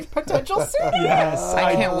a potential suitor. Yes.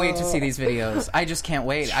 I can't wait to see these videos. I just can't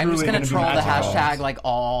wait. I'm just Truly going to gonna be troll the magical. hashtag like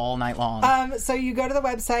all night long. So you go to the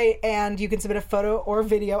website and you can submit a photo or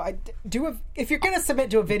video. If you're going to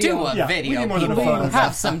submit to a video, Do a Yeah, we video. need more than a People photo.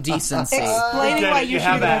 have some decency. explaining Get why it, you you should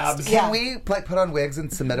have be the next- abs. Yeah. Can we put on wigs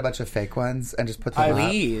and submit a bunch of fake ones and just put them up?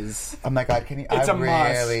 Please. Oh my God, can you? It's I a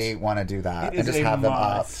must. really want to do that It and is just a have them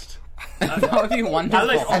up. must. That would be wonderful.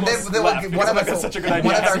 I like And then almost one left of because I'm like, us, that's such a good one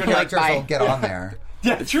idea. of our Like, characters bye. will get on there.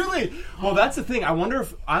 Yeah, truly. Well, that's the thing. I wonder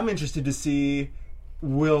if I'm interested to see.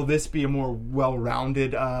 Will this be a more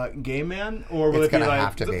well-rounded gay man, or will It's it be gonna like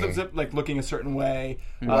have to be. like looking a certain way?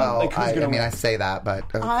 Well, like who's I gonna mean, win? I say that, but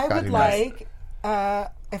I God, would who knows? like,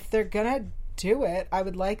 if they're gonna do it, I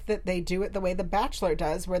would like that they do it the way The Bachelor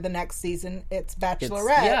does, where the next season it's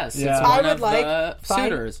Bachelorette. Yes, Yeah. it's I one would of like the find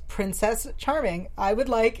suitors. Princess Charming. I would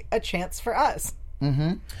like a chance for us.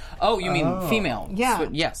 Oh, you mean female? Yeah. So,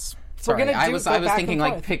 yes. we're Sorry, gonna I go was back thinking and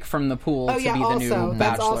like forth. pick from the pool Oh to yeah, be the also new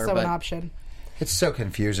that's bachelor, also but an option. It's so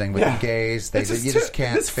confusing with the gays. They It's just you too- just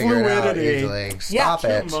can't this figure it out fluidity. usually. Stop Too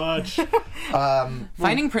it. much.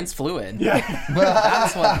 Finding Prince Fluid.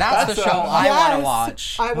 That's the show I want to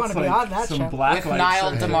watch. I want to be Like on that some show. black With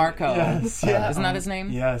Niall lights. DeMarco. Yes, yeah. Isn't that his name?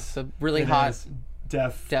 Yes. The really It hot is.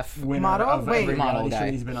 Deaf winner Model? of Wait. every Model reality show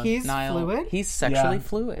guy. he's been on. He's Niall. fluid. He's sexually Yeah.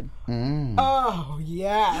 fluid. Oh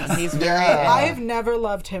yes, He's very. I have never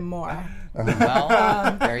loved him more.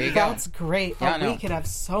 Well, there you go. That's great. Yeah, I We know. could have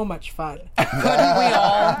so much fun. Couldn't we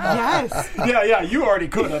all? Yes. Yeah, you already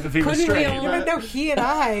could have if he was Couldn't we straight. all- But no, he and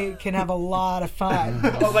I can have a lot of fun.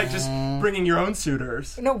 Oh, like just bringing your own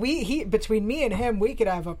suitors. No, between me and him, we could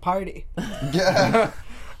have a party. Yeah.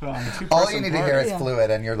 All you need to hear is Yeah. fluid,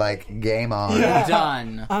 and you're like, game on.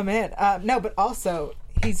 Done. I'm in. No, but also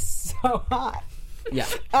he's so hot. Yeah.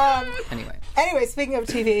 Anyway. Anyway, speaking of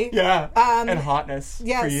TV, Yeah, and hotness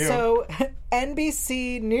yeah, for you. so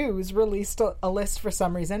NBC News released a list for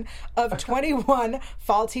some reason of 21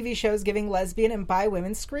 fall TV shows giving lesbian and bi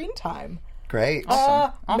women screen time. Great.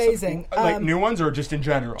 Amazing. Like new ones or just in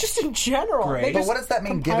general? Just in general. Great. They But just But what does that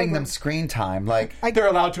mean, compiled giving them screen time? Like, They're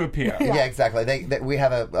allowed to appear. yeah, exactly. We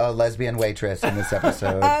have a lesbian waitress in this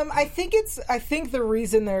episode. I think the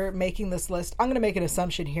reason they're making this list, I'm going to make an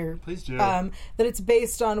assumption here. Please do. That it's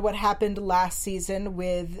based on what happened last season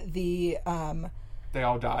with the They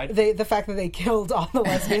all died. the fact that they killed all the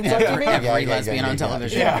lesbians on TV. Every lesbian on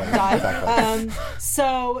television. Died. Exactly.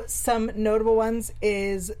 So some notable ones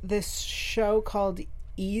is this show called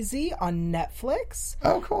Easy on Netflix.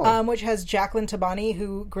 Oh, cool. Which has Jacqueline Tabani,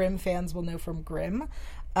 who Grimm fans will know from Grimm.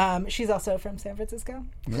 She's also from San Francisco.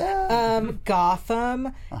 Yeah.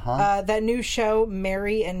 Gotham. That new show,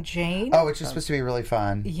 Mary and Jane. Oh, which is supposed to be really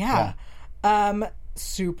fun. Yeah.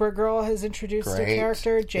 Supergirl has introduced a Great.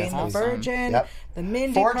 character, Jane the Virgin, Yep. the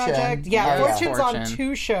Mindy Fortune. Project. Oh, Yeah, yeah. Fortune's on Fortune.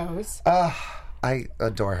 2 shows. I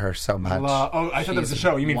adore her so much. I thought that was a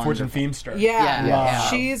show. You mean Fortune Feimster? Yeah. Yeah.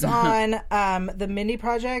 She's on the Mindy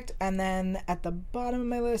Project, and then at the bottom of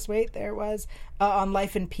my list, wait, was on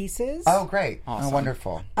Life in Pieces. Oh, great. Oh,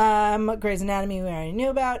 wonderful. Grey's Anatomy we already knew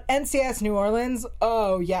about. NCIS New Orleans.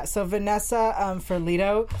 Oh, yeah. So Vanessa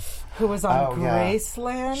Ferlito, who was on Oh, yeah.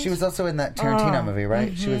 Graceland. She was also in that Tarantino movie,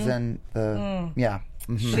 right? She was in the... Yeah.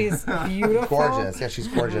 She's beautiful. Gorgeous. Yeah, she's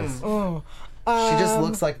gorgeous. She just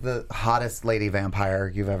looks like the hottest lady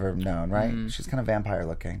vampire you've ever known, right? She's kind of vampire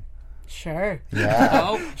looking. Sure. Yeah.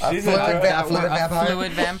 Oh, She's fluid into it. vampire.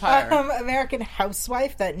 fluid vampire. American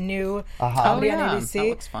Housewife, that new Uh-huh. comedy Oh, yeah. on ABC. That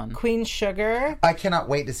looks fun. Queen Sugar, I cannot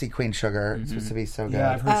wait to see Queen Sugar. It's supposed to be so good.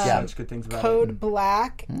 Yeah, I've heard such good things about Code it.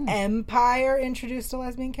 Black, Empire introduced a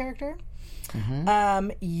lesbian character.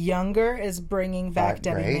 Younger is bringing back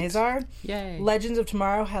Debbie Great. Mazar. Yay. Legends of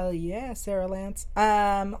Tomorrow, hell yeah, Sarah Lance.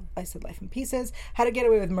 I said Life in Pieces. How to Get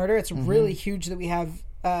Away with Murder. It's really huge that we have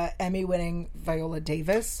Emmy-winning Viola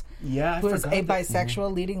Davis, Yeah, I who is forgot a that.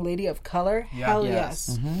 bisexual leading lady of color. Yeah. Hell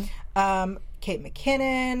Yes. yes. Kate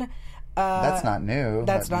McKinnon. That's not new.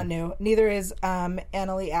 That's but- not new. Neither is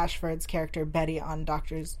Annalie Ashford's character Betty on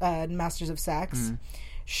Masters of Sex.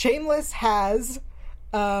 Shameless has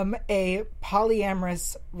a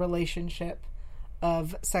polyamorous relationship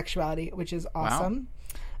of sexuality, which is awesome.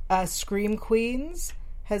 Wow. Scream Queens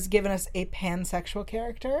has given us a pansexual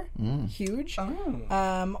character. Huge.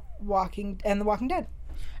 The Walking Dead.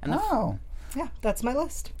 And yeah, that's my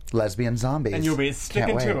list. Lesbian zombies. And you'll be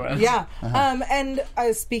sticking to it. Yeah. And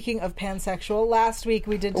speaking of pansexual, last week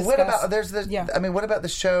we did discuss... What about, what about the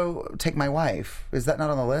show Take My Wife? Is that not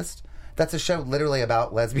on the list? That's a show literally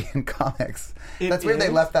about lesbian comics. That's weird they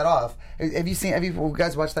left that off. Have you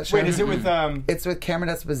guys watched that show? Wait, is it with... It's with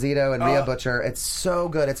Cameron Esposito and Rhea Butcher. It's so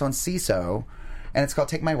good. It's on CISO. And it's called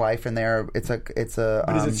Take My Wife, and it's a. But is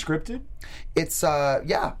it scripted? It's it's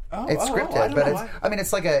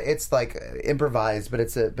scripted, it's like improvised, but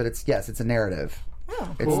it's a narrative.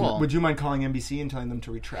 Oh, cool. Would you mind calling NBC and telling them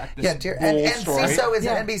to retract this? Yeah, and CISO is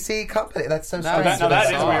an NBC company. That's so strange.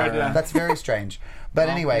 That is weird. Yeah. That's very strange. But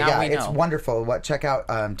anyway, it's wonderful. Check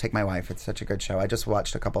out Take My Wife. It's such a good show. I just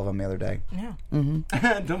watched a couple of them the other day. Yeah.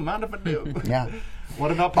 Mm-hmm. Don't mind if I do. Yeah. What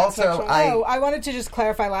about pansexual? Also, I wanted to just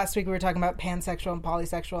clarify. Last week we were talking about pansexual and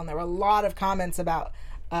polysexual, and there were a lot of comments about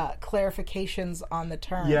clarifications on the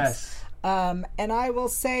terms. Yes. And I will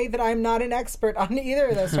say that I'm not an expert on either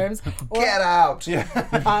of those terms. Get out!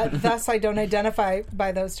 Thus, I don't identify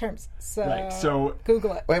by those terms. So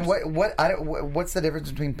Google it. Wait, what's the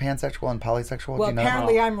difference between pansexual and polysexual? Well,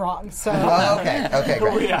 apparently I'm wrong. So okay,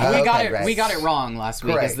 great. We got it wrong last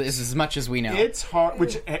week. This is as much as we know. It's hard,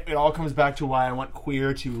 which it all comes back to why I want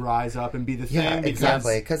queer to rise up and be the thing. Yeah,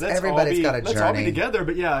 exactly. Because everybody's got a journey. Let's all be together,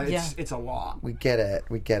 but it's a lot. We get it.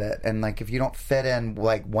 And like, if you don't fit in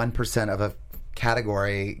like 1% of a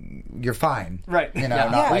category, you're fine. Right. You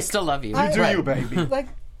know, we still love you. You do you, baby. Like,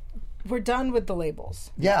 we're done with the labels.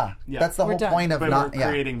 Yeah. That's the whole point of we're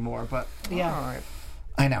creating more, but all right.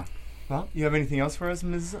 I know. Well, you have anything else for us,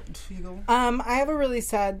 Ms. Fiegel? I have a really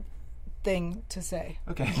sad thing to say.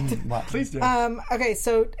 Okay. Please do. Okay,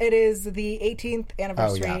 so it is the 18th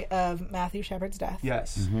anniversary of Matthew Shepard's death.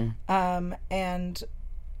 Yes. Mm-hmm. And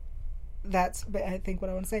that's, I think, what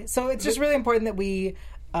I want to say. So it's just really important that we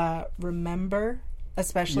remember,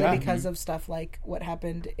 especially because of stuff like what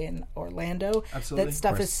happened in Orlando. Absolutely. That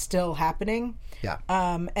stuff is still happening. Yeah.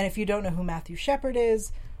 And if you don't know who Matthew Shepard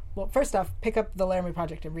is, well, first off, pick up the Laramie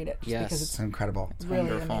Project and read it. Yes. Because it's incredible. It's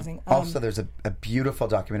really amazing. Also, there's a beautiful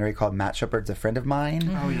documentary called Matt Shepard's a Friend of Mine.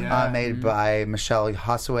 Oh, yeah. Made by Michelle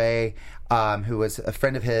Hosway, who was a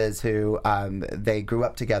friend of his who they grew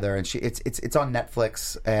up together. And it's on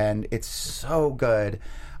Netflix, and it's so good.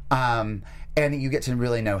 And you get to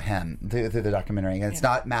really know him through the documentary. And it's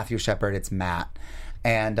not Matthew Shepard, it's Matt.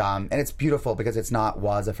 And it's beautiful because it's not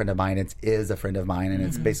was a friend of mine, it is a friend of mine, and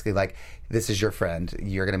it's basically like, this is your friend,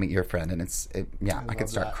 you're going to meet your friend, and I could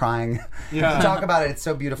start crying to talk about it. It's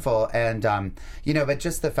so beautiful, and but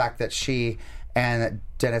just the fact that she and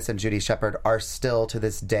Dennis and Judy Shepard are still to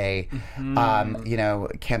this day,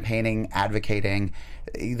 campaigning, advocating.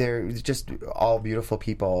 They're just all beautiful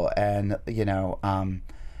people, and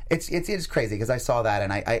It's crazy because I saw that,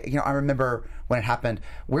 and I remember when it happened.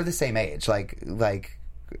 We're the same age, like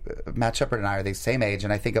Matt Shepard and I are the same age,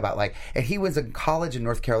 and I think about and he was in college in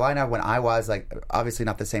North Carolina when I was obviously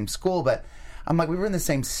not the same school, but I'm like, we were in the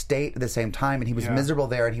same state at the same time, and he was miserable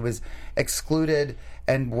there, and he was excluded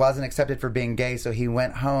and wasn't accepted for being gay, so he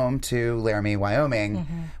went home to Laramie,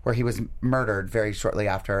 Wyoming, where he was murdered very shortly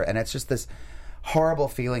after, and it's just this horrible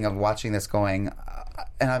feeling of watching this going.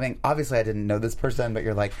 And I mean, obviously I didn't know this person, but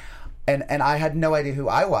you're like, and I had no idea who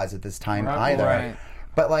I was at this time either. Right.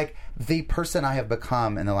 But the person I have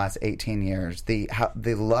become in the last 18 years, the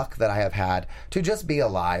luck that I have had to just be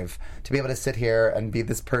alive, to be able to sit here and be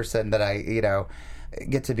this person that I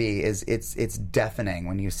get to be it's deafening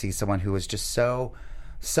when you see someone who was just so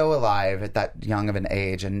alive at that young of an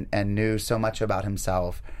age and knew so much about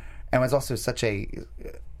himself, and was also such a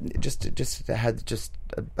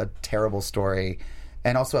terrible story,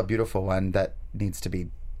 and also a beautiful one that needs to be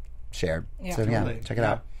shared. Yeah. So check it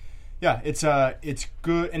out. Yeah, it's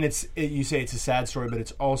good, and you say it's a sad story, but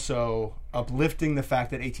it's also uplifting the fact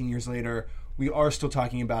that 18 years later we are still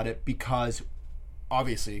talking about it, because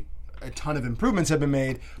obviously a ton of improvements have been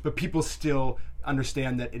made, but people still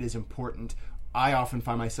understand that it is important. I often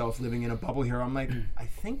find myself living in a bubble here. I'm like, I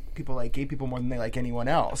think people like gay people more than they like anyone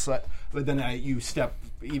else. But then you step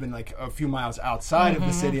even a few miles outside of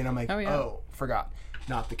the city, and I'm like, forgot,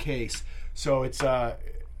 not the case. So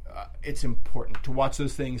it's important to watch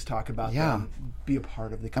those things, talk about them, be a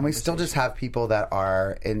part of the conversation. And we still just have people that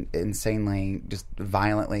are insanely, just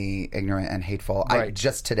violently ignorant and hateful. Right.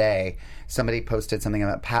 Just today, somebody posted something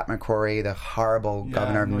about Pat McCrory, the horrible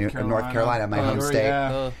governor of North Carolina, my home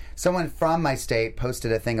state. someone from my state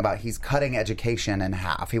posted a thing about he's cutting education in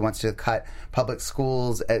half. He wants to cut public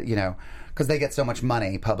schools, because they get so much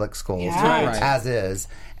money, public schools, as is.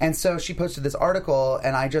 And so she posted this article,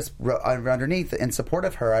 and I just wrote underneath, in support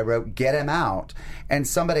of her, I wrote, "Get him out." And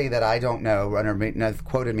somebody that I don't know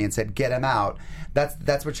quoted me and said, "Get him out."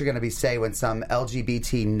 That's what you're going to be say when some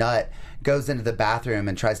LGBT nut goes into the bathroom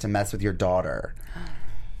and tries to mess with your daughter.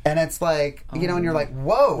 And it's like, and you're like,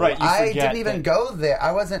 whoa, I didn't even go there.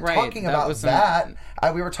 I wasn't talking about that.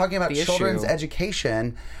 We were talking about children's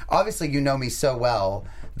education. Obviously, you know me so well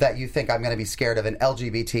that you think I'm going to be scared of an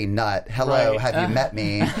LGBT nut. Hello, have you met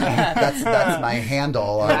me? That's my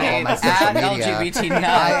handle on all my social media. LGBT nut.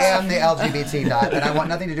 I am the LGBT nut, and I want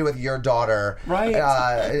nothing to do with your daughter. Right.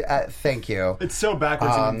 Thank you. It's so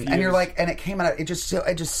backwards and you're like, and it came out, it just such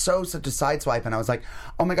a sideswipe, and I was like,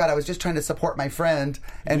 oh my God, I was just trying to support my friend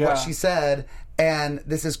and what she said, and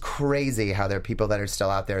this is crazy how there are people that are still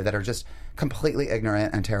out there that are just completely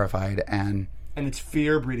ignorant and terrified, and it's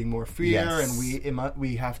fear breeding more fear, and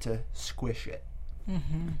we have to squish it,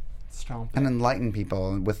 stomp it, and enlighten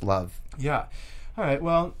people with love. Yeah. All right.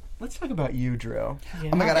 Well, let's talk about you, Drew.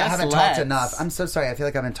 Yeah. Oh my God, I haven't talked enough. I'm so sorry. I feel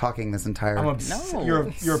like I've been talking this entire. No, you're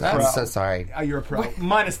a pro. I'm so sorry. You're a pro.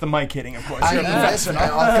 Minus the mic hitting, of course. Listen,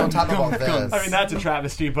 on top of all this. I mean, that's a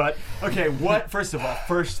travesty. But okay, first of all,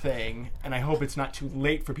 first thing, and I hope it's not too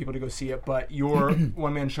late for people to go see it. But your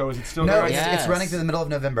one-man show, is it still No, going? it's running through the middle of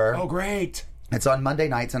November. Oh, great. It's on Monday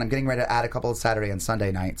nights, and I'm getting ready to add a couple of Saturday and Sunday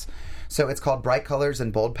nights. So it's called Bright Colors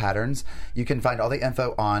and Bold Patterns. You can find all the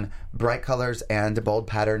info on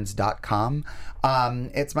brightcolorsandboldpatterns.com.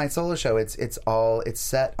 It's my solo show. It's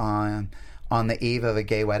set on the eve of a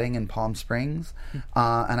gay wedding in Palm Springs,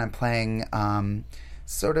 and I'm playing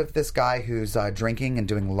sort of this guy who's drinking and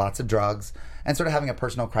doing lots of drugs and sort of having a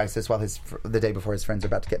personal crisis while the day before his friends are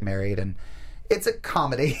about to get married, and it's a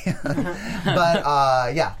comedy. But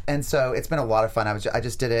and so it's been a lot of fun. I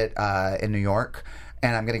just did it in New York,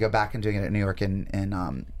 and I'm going to go back and doing it in New York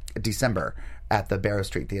in December at the Barrow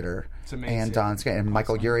Street Theater. It's amazing. And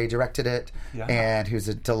Michael Urie directed it, and who's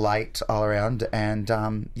a delight all around. And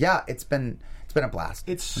it's been a blast.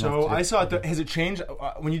 It's so. I saw it. Has it changed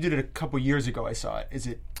when you did it a couple years ago? I saw it. Is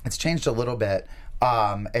it? It's changed a little bit.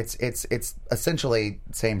 It's essentially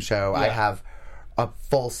the same show. Yeah. I have a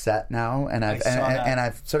full set now, and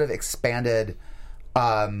I've sort of expanded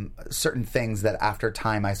certain things that after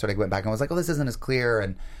time I sort of went back and was like, oh, this isn't as clear,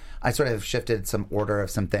 and I sort of shifted some order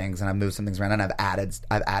of some things, and I moved some things around, and I've added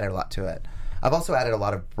a lot to it. I've also added a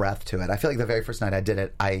lot of breath to it. I feel like the very first night I did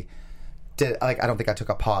it, I don't think I took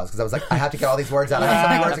a pause because I was like, I have to get all these words out. I have so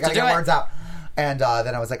many words, I gotta get words out. And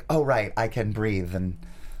then I was like, oh right, I can breathe and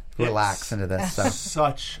relax into this. So.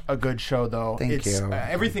 Such a good show, though. Thank you.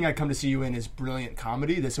 Everything I come to see you in is brilliant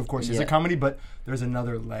comedy. This, of course, is a comedy, but there's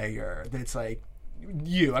another layer that's like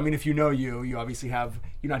you. I mean, if you know you obviously have.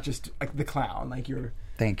 You're not just the clown. Like you're.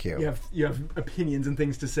 Thank you. You have opinions and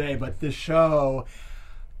things to say, but this show.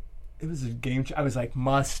 It was a game. I was like,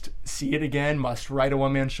 must see it again. Must write a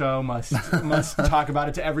one-man show. Must talk about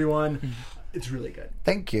it to everyone. It's really good.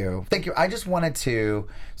 Thank you. I just wanted to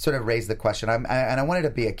sort of raise the question, and I wanted to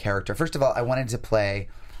be a character. First of all, I wanted to play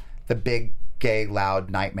the big, gay, loud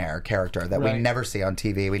nightmare character that we never see on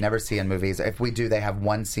TV, we never see in movies. If we do, they have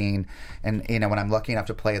one scene, and when I'm lucky enough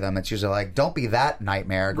to play them, it's usually like, don't be that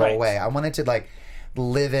nightmare, go away. I wanted to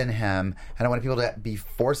live in him, and I wanted people to be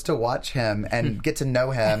forced to watch him and get to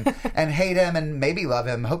know him and hate him and maybe love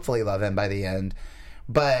him, hopefully love him by the end.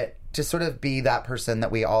 But to sort of be that person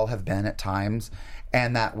that we all have been at times,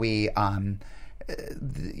 and that we,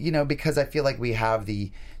 because I feel like we have the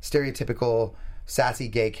stereotypical sassy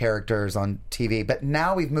gay characters on TV, but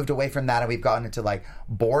now we've moved away from that and we've gotten into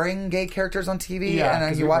boring gay characters on TV,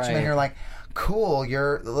 and you watch them and you're like, cool,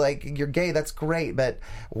 you're gay, that's great, but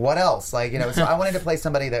what else? So I wanted to play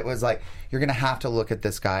somebody that was like, you're going to have to look at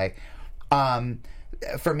this guy.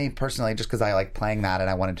 For me personally, just because I like playing that and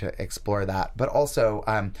I wanted to explore that, but also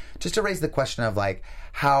just to raise the question of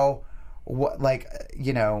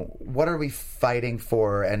what are we fighting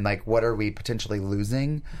for, and what are we potentially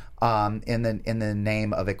losing in the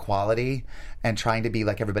name of equality and trying to be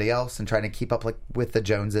like everybody else and trying to keep up with the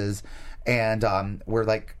Joneses, and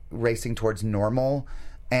we're racing towards normal,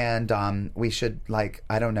 and we should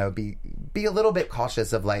be a little bit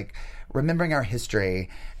cautious of remembering our history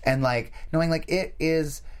and knowing it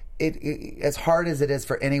is as hard as it is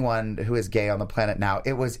for anyone who is gay on the planet now,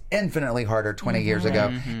 it was infinitely harder 20 years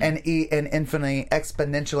ago, and infinitely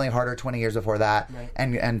exponentially harder 20 years before that,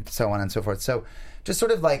 and so on and so forth. So just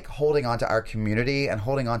sort of holding on to our community and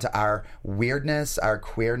holding on to our weirdness, our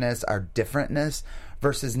queerness, our differentness,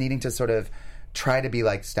 versus needing to sort of try to be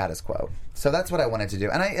like status quo. So that's what I wanted to do,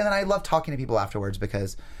 and I love talking to people afterwards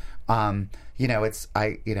because,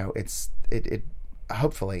 it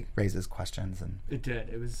hopefully raises questions. And it did.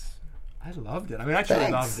 I loved it. I mean, I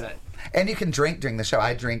truly loved it. And you can drink during the show.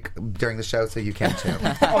 I drink during the show, so you can too.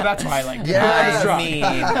 Oh, that's why I like it. Yeah.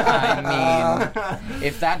 I mean,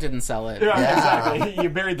 if that didn't sell it. Yeah, exactly. You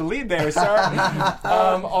buried the lead there, sir.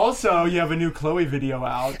 Also, you have a new Chloe video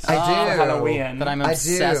out. I do. Halloween. That I'm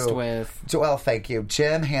obsessed with. Well, thank you.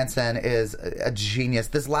 Jim Hansen is a genius.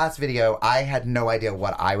 This last video, I had no idea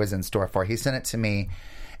what I was in store for. He sent it to me,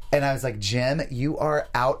 and I was like, Jim, you are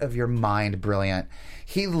out of your mind brilliant.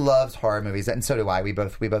 He loves horror movies, and so do I. We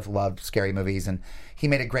both love scary movies, and he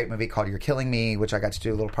made a great movie called You're Killing Me, which I got to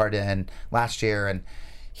do a little part in last year, and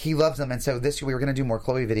he loves them. And so this year we were going to do more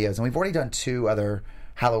Chloe videos, and we've already done 2 other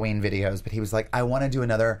Halloween videos, but he was like, I want to do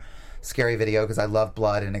another scary video because I love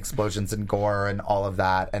blood and explosions and gore and all of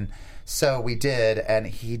that. And so we did, and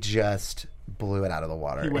he just blew it out of the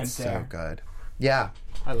water. It's so good. Yeah.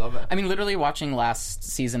 I love it. I mean, literally watching last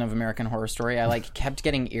season of American Horror Story, I kept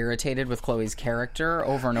getting irritated with Chloe's character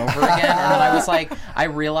over and over again. And then I was like, I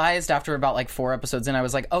realized after about 4 episodes in, I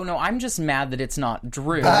was like, oh no, I'm just mad that it's not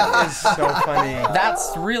Drew. That is so funny.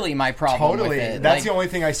 That's really my problem with it. That's the only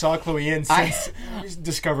thing I saw Chloe in since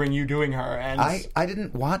discovering you doing her. And I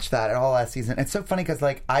didn't watch that at all last season. It's so funny because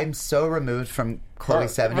I'm so removed from Chloe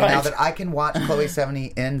 70 now that I can watch Chloe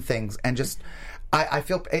 70 in things and just... I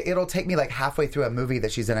feel it'll take me halfway through a movie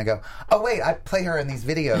that she's in and go, oh wait, I play her in these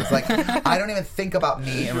videos. I don't even think about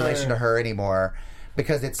me in relation to her anymore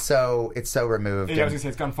because it's so removed. Yeah, I was going to say,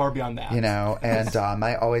 it's gone far beyond that. And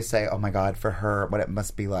I always say, oh my God, for her, what it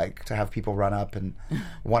must be like to have people run up and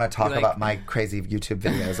want to talk about my crazy YouTube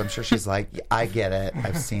videos. I'm sure she's like, I get it.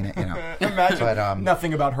 I've seen it, Imagine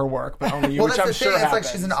nothing about her work, but only you, well, which that's I'm the sure thing. happens.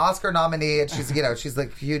 It's she's an Oscar nominee, and she's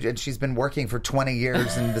huge, and she's been working for 20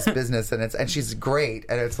 years in this business, and she's great.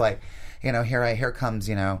 And it's like, here comes,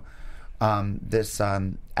 this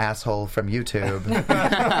asshole from YouTube.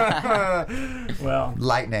 Well,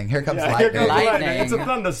 lightning. Here comes lightning. Lightning. It's a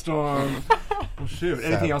thunderstorm. Well, shoot.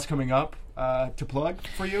 Anything else coming up to plug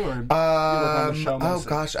for you, or on the show mostly?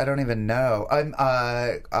 Gosh, I don't even know. I'm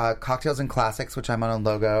Cocktails and Classics, which I'm on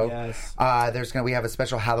Logo. Yes. We have a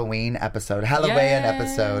special Halloween episode.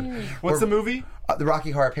 What's the movie? The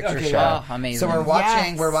Rocky Horror Picture Show. Oh, amazing. So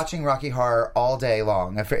we're watching Rocky Horror all day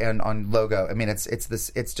long on Logo. I mean,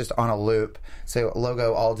 it's just on a loop. So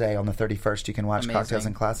Logo all day on the 31st. You can watch Cocktails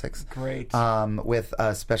and Classics. Great. With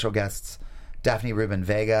special guests Daphne Rubin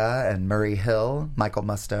Vega and Murray Hill, Michael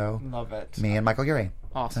Musto. Love it. Me and Michael Urey.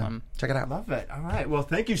 Awesome. So, check it out. Love it. All right. Well,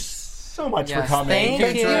 thank you so much for coming.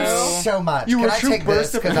 Thank you so much. You Can were I take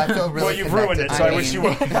this because I feel really well, you've ruined it, so I wish you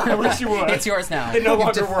would. I wish you would. It's yours now. It no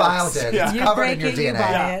longer defiled works. it. Yeah. It's covered in your DNA.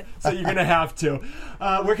 Yeah. So you're going to have to.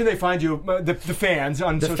 Where can they find you? The fans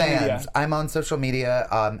on social media. I'm on social media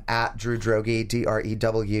at Drew Droege,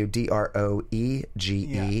 DrewDroege.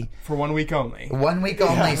 Yeah. For 1 week only. 1 week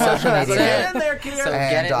only, social media. Get in there, kid. So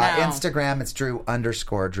get it now. Instagram, it's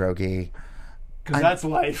Drew_Droege. Because that's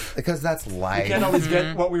life. Because that's life. We can't always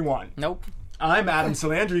get what we want. Nope. I'm Adam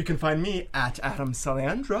Salandra. You can find me at Adam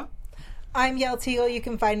Salandra. I'm Yael Tygiel. You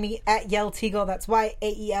can find me at Yael Tygiel. That's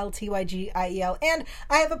YaelTygiel. And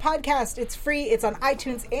I have a podcast. It's free. It's on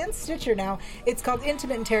iTunes and Stitcher now. It's called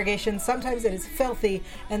Intimate Interrogation. Sometimes it is filthy,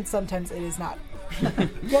 and sometimes it is not.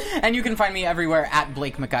 Yep. And you can find me everywhere at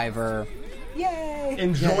Blake McIver. Yay!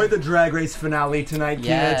 Enjoy the Drag Race finale tonight, kids.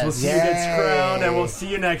 Yes. We'll see you against Crown, and we'll see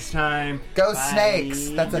you next time. Go Bye. Snakes.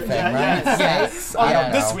 That's a thing, Yeah, right? yes. Snakes? Oh, I no,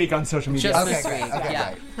 don't this know. week on social media. Just Okay, this great. week. Okay,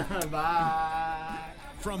 Yeah. great. Bye.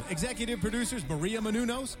 From executive producers Maria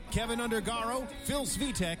Menounos, Kevin Undergaro, Phil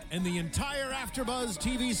Svitek, and the entire AfterBuzz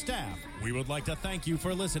TV staff, we would like to thank you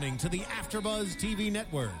for listening to the AfterBuzz TV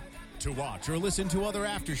network. To watch or listen to other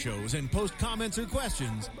after shows and post comments or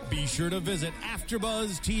questions, be sure to visit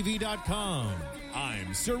AfterBuzzTV.com.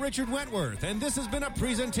 I'm Sir Richard Wentworth, and this has been a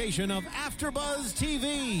presentation of AfterBuzz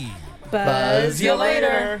TV. Buzz you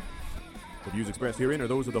later. The views expressed herein are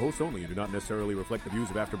those of the hosts only and do not necessarily reflect the views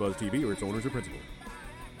of AfterBuzz TV or its owners or principals.